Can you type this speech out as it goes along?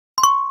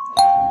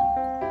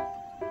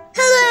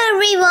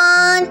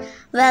everyone,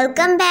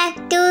 welcome back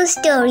to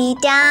Story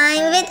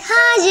Time with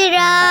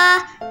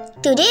Hajira.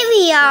 Today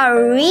we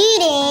are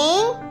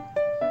reading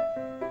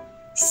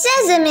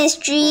Sesame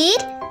Street,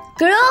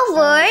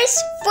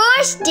 Grover's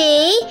first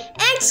day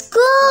at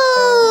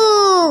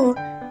school.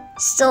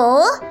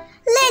 So,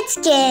 let's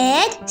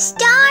get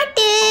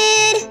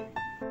started.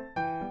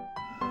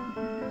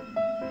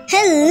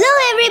 Hello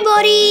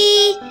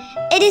everybody,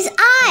 it is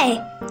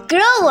I,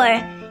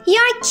 Grover,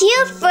 your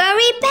cute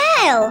furry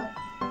pal.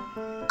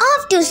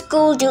 Off to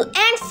school to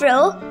and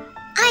fro,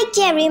 I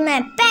carry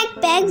my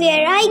backpack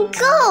where I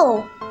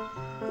go.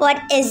 What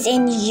is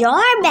in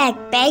your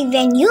backpack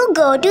when you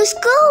go to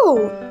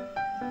school?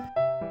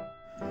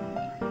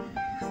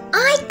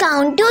 I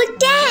count to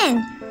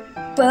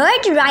 10.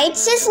 Bert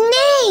writes his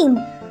name.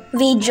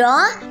 We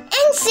draw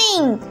and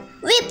sing.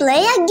 We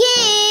play a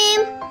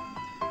game.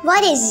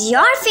 What is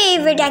your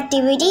favorite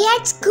activity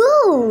at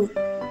school?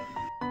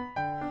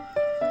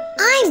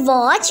 I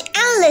watch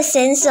and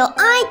listen so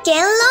I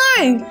can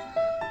learn.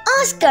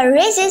 Oscar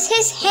raises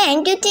his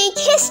hand to take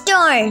his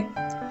turn.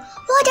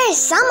 What are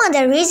some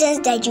other reasons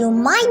that you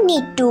might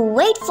need to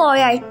wait for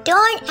your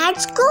turn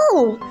at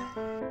school?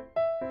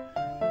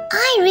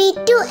 I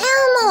read to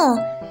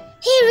Elmo.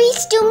 He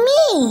reads to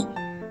me.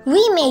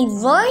 We made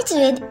words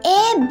with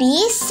A,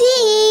 B,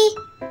 C.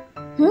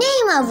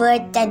 Name a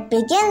word that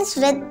begins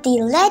with the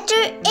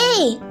letter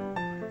A.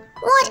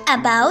 What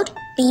about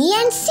B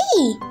and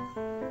C?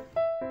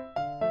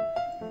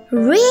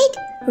 Read,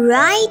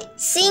 write,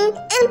 sing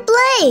and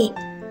play.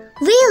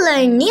 We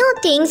learn new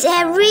things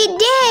every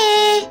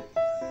day.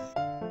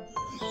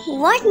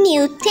 What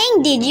new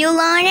thing did you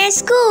learn at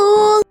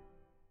school?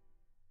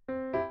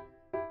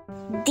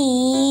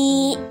 The